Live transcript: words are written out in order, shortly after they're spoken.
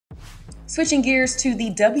Switching gears to the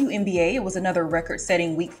WNBA, it was another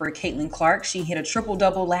record-setting week for Caitlin Clark. She hit a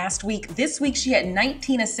triple-double last week. This week, she had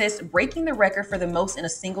 19 assists, breaking the record for the most in a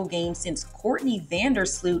single game since Courtney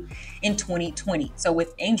Vandersloot in 2020. So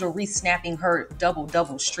with Angel Reese snapping her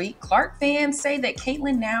double-double streak, Clark fans say that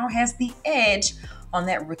Caitlin now has the edge on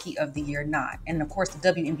that Rookie of the Year nod. And of course,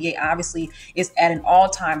 the WNBA obviously is at an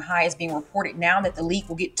all-time high. It's being reported now that the league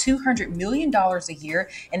will get $200 million a year,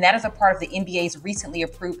 and that is a part of the NBA's recently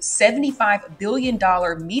approved $75 billion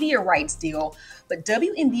media rights deal. But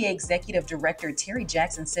WNBA Executive Director Terry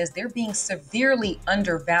Jackson says they're being severely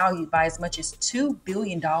undervalued by as much as $2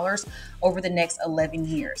 billion over the next 11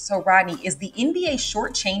 years. So Rodney, is the NBA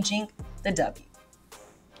shortchanging the W?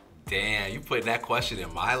 Damn, you putting that question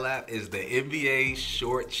in my lap? Is the NBA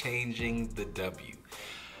shortchanging the W?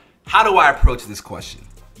 How do I approach this question?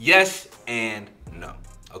 Yes and no,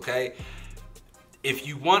 okay? If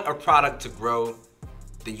you want a product to grow,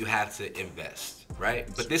 then you have to invest, right?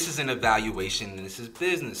 But this is an evaluation and this is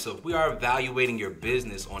business. So if we are evaluating your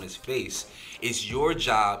business on its face, it's your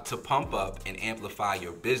job to pump up and amplify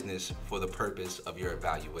your business for the purpose of your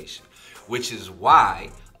evaluation, which is why,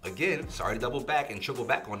 again, sorry to double back and triple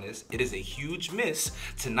back on this, it is a huge miss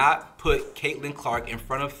to not put Caitlin Clark in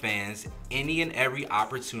front of fans any and every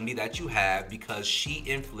opportunity that you have, because she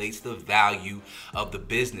inflates the value of the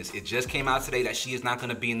business. It just came out today that she is not going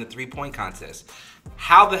to be in the three-point contest.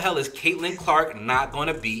 How the hell is Caitlin Clark not going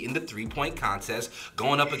to be in the three-point contest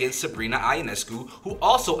going up against Sabrina Ionescu, who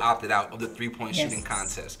also opted out of the three-point shooting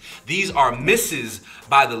contest? These are misses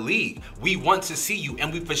by the league. We want to see you,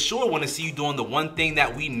 and we for sure want to see you doing the one thing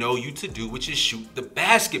that we know you to do, which is shoot the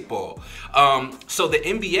basketball. So the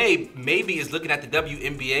NBA maybe is looking at the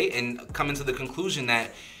WNBA and coming to the conclusion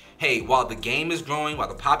that, hey, while the game is growing, while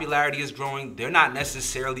the popularity is growing, they're not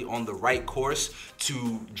necessarily on the right course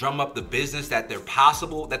to drum up the business that they're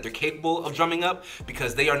capable of drumming up,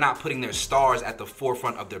 because they are not putting their stars at the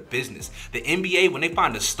forefront of their business. The NBA, when they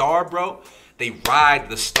find a star, bro, they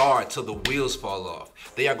ride the star till the wheels fall off.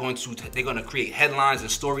 They're going to create headlines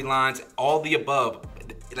and storylines, all the above,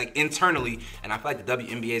 like internally, and I feel like the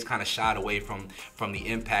WNBA is kind of shied away from the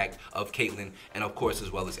impact of Caitlin, and of course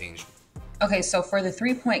as well as Angel. Okay, so for the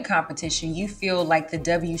three-point competition, you feel like the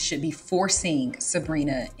W should be forcing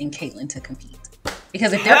Sabrina and Caitlin to compete?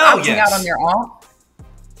 Because if they're opting out on their own,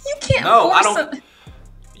 you can't force them.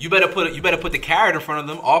 You better put the carrot in front of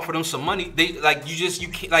them, offer them some money. It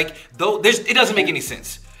doesn't make any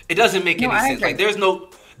sense. It doesn't make any sense. Like there's no.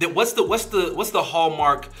 What's the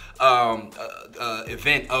hallmark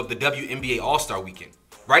event of the WNBA All-Star Weekend?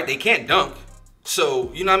 Right? They can't dunk.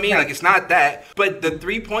 So, you know what I mean? Like, it's not that. But the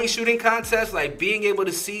three-point shooting contest, like being able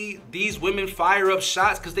to see these women fire up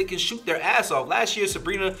shots because they can shoot their ass off. Last year,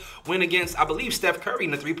 Sabrina went against, I believe, Steph Curry in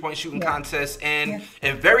the three-point shooting contest and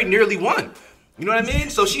very nearly won. You know what I mean?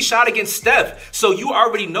 So she shot against Steph. So you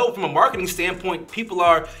already know from a marketing standpoint, people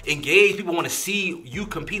are engaged. People want to see you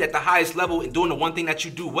compete at the highest level and doing the one thing that you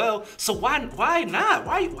do well. So why not?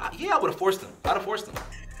 Why? Yeah, I would have forced them. I'd have forced them.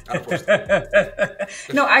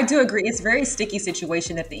 No, I do agree. It's a very sticky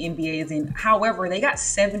situation that the NBA is in. However, they got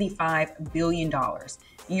 $75 billion. And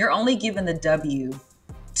you're only giving the W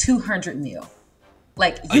 $200 million.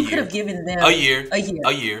 Like, you could have given them a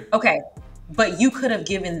year. Okay. But you could have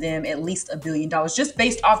given them at least $1 billion just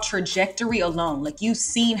based off trajectory alone. Like, you've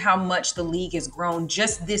seen how much the league has grown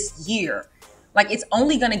just this year. Like, it's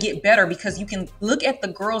only going to get better because you can look at the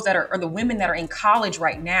girls that are, or the women that are in college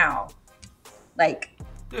right now. Like,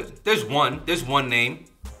 there's one name.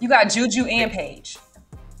 You got Juju and Paige.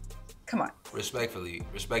 Come on. Respectfully.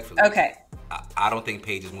 Okay. I don't think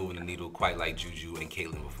Paige is moving the needle quite like Juju and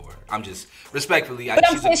Caitlin before. I'm just respectfully. But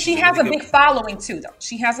I'm saying she has a big following too, though.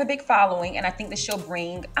 She has a big following, and I think that she'll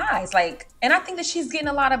bring eyes. Like, and I think that she's getting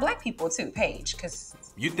a lot of black people too, Paige. Because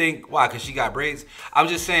you think why? Because she got braids. I'm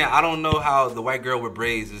just saying I don't know how the white girl with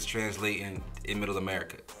braids is translating in Middle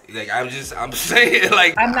America. Like I'm saying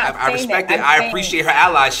like I respect it. I appreciate her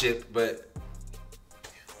allyship, but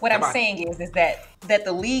what I'm saying is that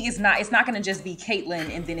the league is not, it's not going to just be Caitlin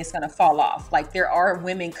and then it's going to fall off. Like, there are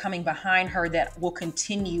women coming behind her that will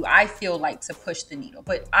continue, I feel like, to push the needle.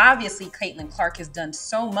 But obviously Caitlin Clark has done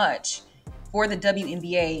so much for the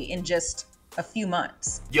WNBA in just a few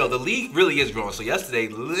months. Yo, the league really is growing. So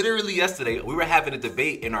literally yesterday, we were having a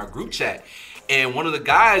debate in our group chat, and one of the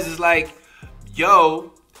guys is like,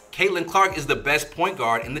 yo, Caitlin Clark is the best point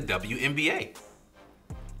guard in the WNBA.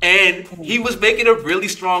 And he was making a really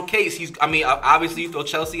strong case. I mean, obviously you throw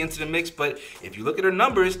Chelsea into the mix, but if you look at her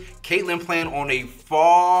numbers, Caitlyn playing on a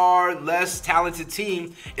far less talented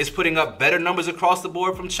team is putting up better numbers across the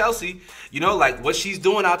board from Chelsea. You know, like what she's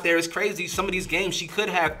doing out there is crazy. Some of these games she could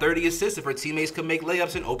have 30 assists if her teammates could make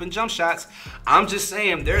layups and open jump shots. I'm just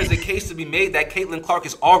saying there is a case to be made that Caitlyn Clark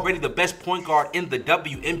is already the best point guard in the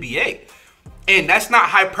WNBA. And that's not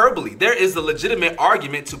hyperbole. There is a legitimate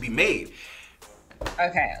argument to be made.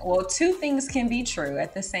 Okay, well, two things can be true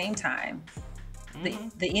at the same time.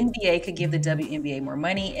 The NBA could give the WNBA more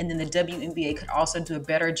money, and then the WNBA could also do a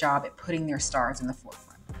better job at putting their stars in the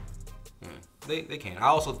forefront. They can. I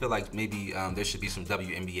also feel like maybe there should be some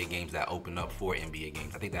WNBA games that open up for NBA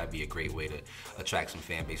games. I think that would be a great way to attract some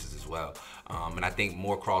fan bases as well. And I think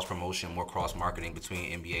more cross-promotion, more cross-marketing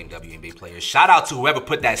between NBA and WNBA players. Shout out to whoever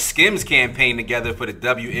put that Skims campaign together for the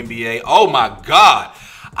WNBA. Oh my God.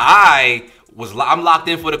 I'm locked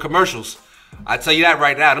in for the commercials. I tell you that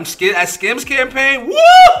right now. That Skims campaign, woo!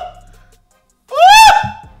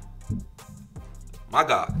 Woo! My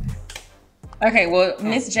God. Okay, well,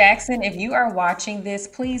 Miss Jackson, if you are watching this,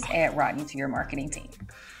 please add Rodney to your marketing team.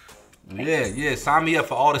 Thanks. Yeah. Sign me up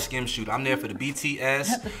for all the Skim shoot. I'm there for the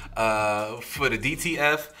BTS, for the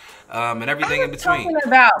DTF, and everything in between. I was talking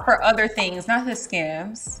about for other things, not the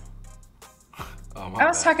Skims. I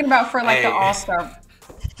was talking about for like the All-Star.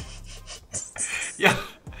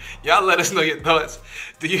 Y'all let us know your thoughts.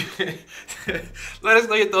 Let us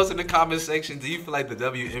know your thoughts in the comment section. Do you feel like the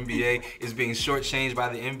WNBA is being shortchanged by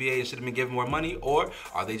the NBA and should have been given more money, or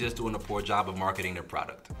are they just doing a poor job of marketing their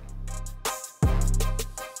product?